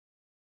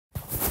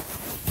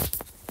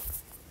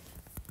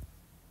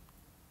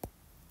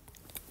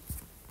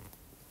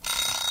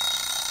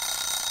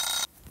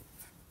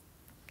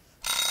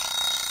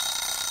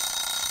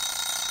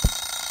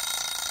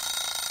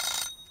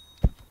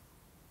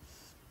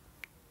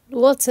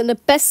What's the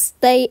best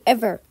day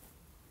ever?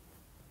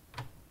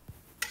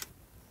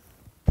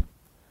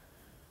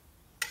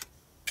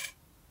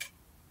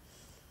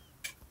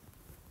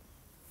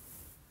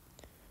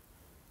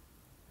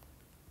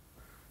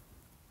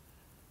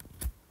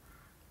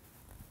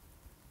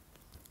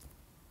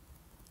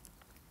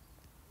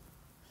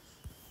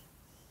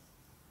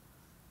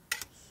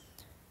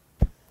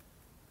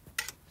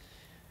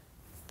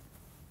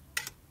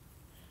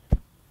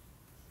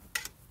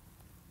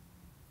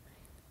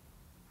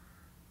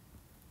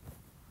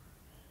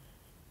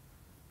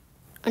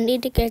 I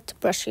need to get to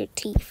brush your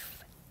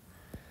teeth.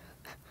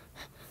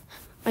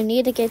 I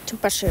need to get to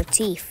brush your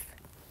teeth.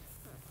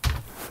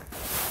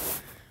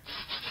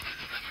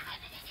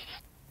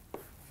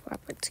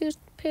 Proper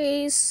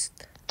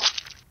toothpaste.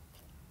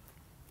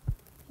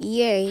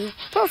 Yay,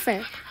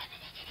 perfect.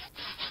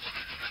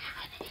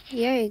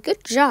 Yay,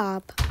 good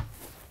job.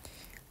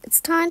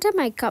 It's time to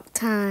make up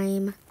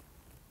time.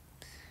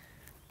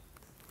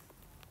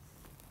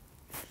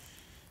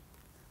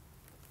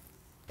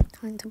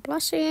 Time to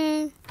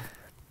blushing.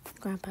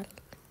 Grab a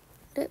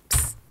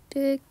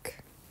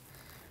lipstick.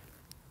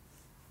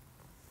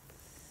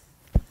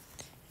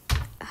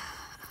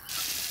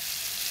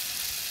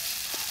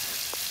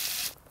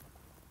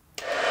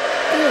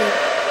 Good.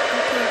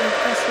 Okay,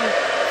 brush your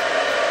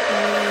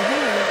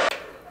hair.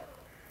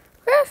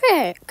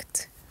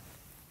 Perfect.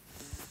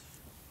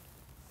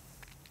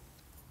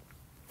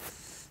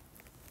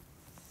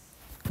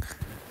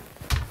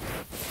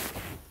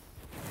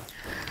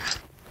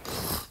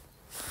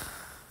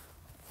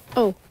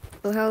 Oh.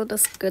 Well, how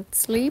does good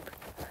sleep?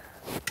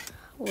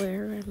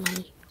 Where are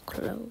my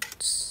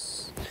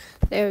clothes?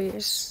 There he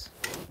is.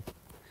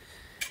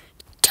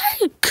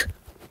 Take!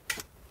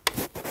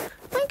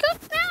 My God,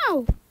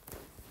 now!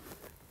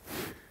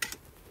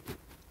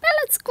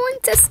 Bella's going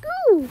to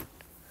school.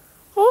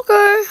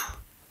 Okay.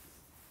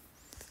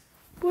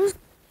 Where's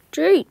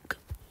Jake?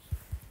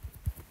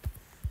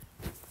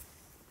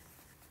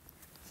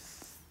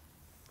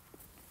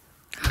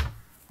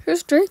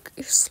 Here's Jake.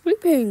 He's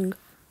sleeping.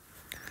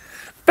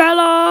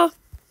 Bella!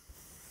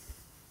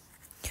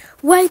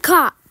 Wake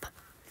up!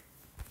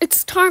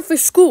 It's time for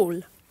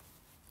school.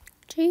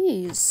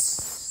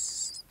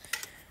 Jeez.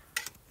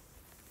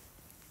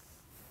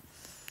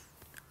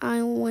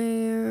 I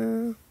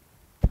wear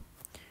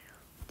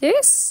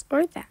this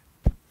or that.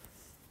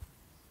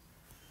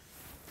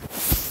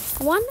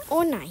 1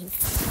 or 9?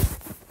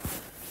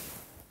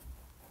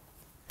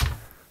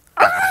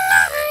 9!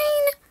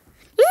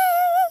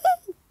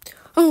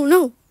 Oh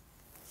no!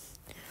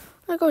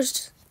 My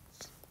gosh.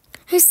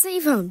 Hey,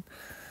 save him!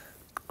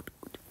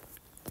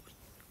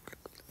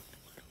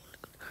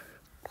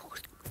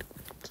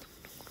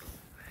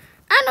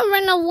 I don't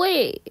run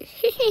away.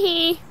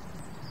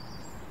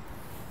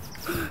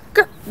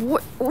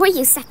 Wait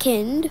a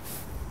second.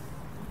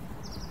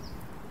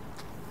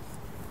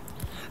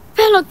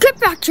 Bella, get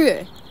back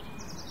here!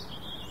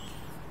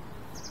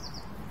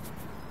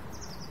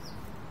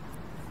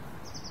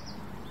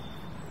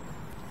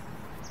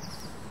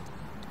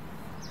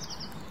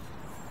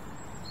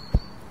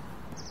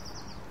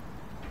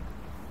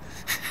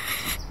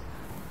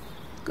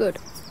 Good.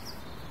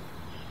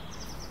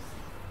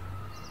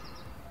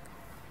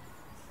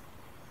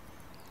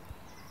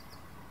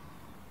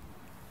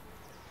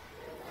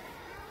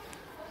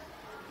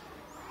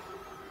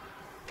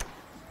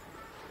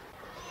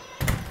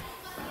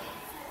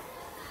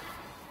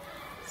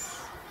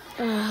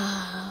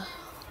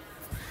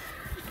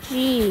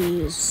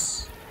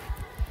 Jeez.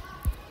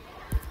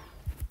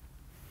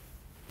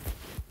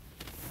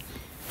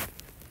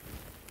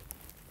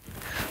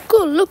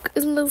 Go look,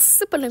 it's a little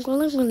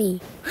sibling.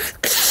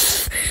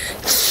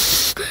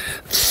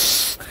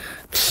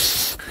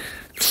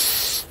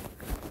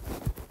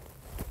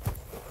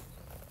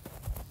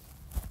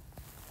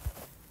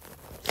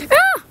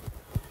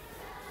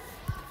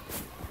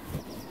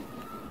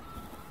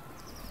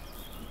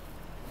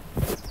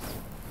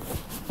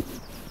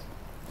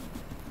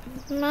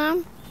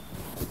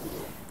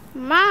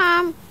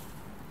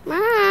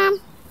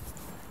 Mom,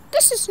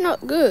 this is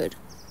not good.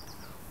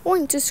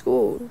 Going to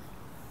school.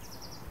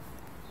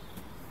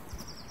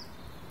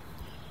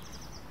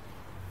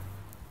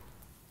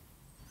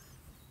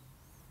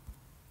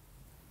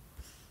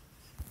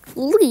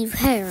 Leave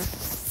here.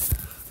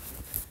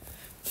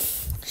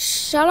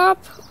 Shut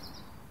up,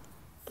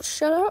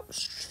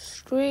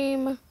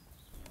 stream.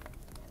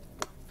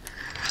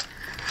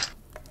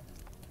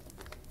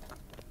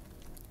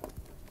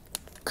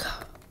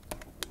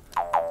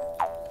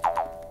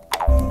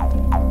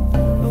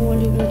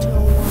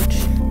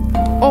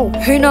 Oh,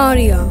 hey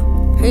Nadia.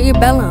 Hey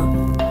Bella.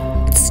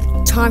 It's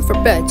time for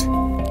bed.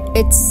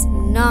 It's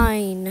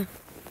 9.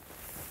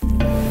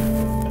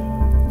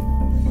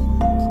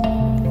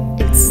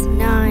 It's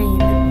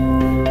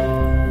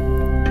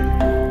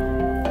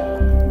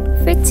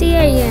 9:50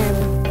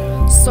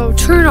 a.m. So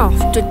turn off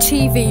the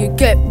TV and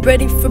get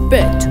ready for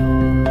bed.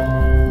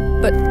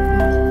 But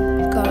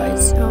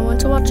guys, I want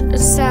to watch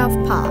South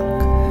Park.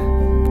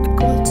 I'm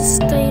going to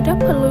stay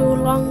up a little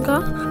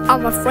longer.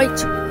 I'm afraid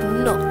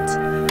not.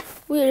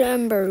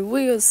 remember,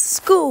 we have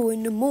school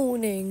in the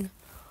morning.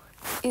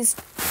 It's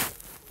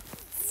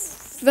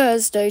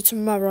Thursday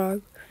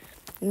tomorrow.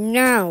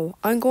 Now,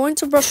 I'm going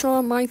to brush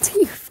on my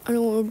teeth. I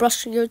don't want to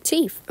brush your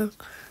teeth.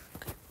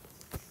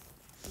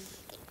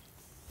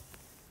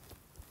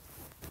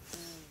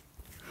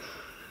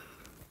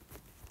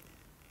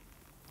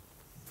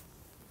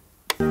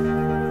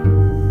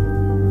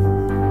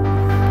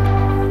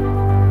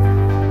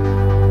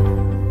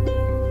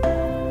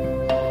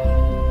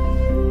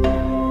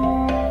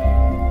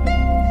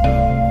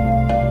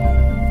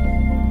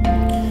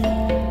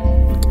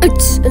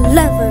 It's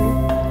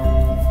 11:00.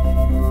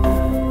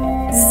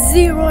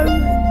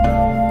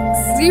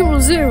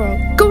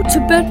 Go to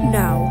bed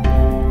now.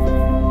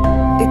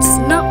 It's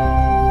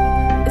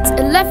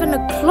 11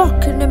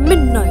 o'clock in the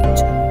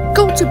midnight.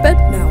 Go to bed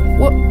now.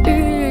 What?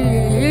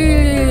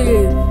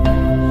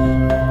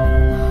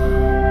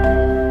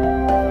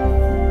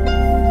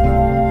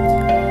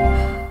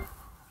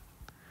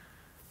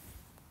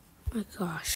 My gosh.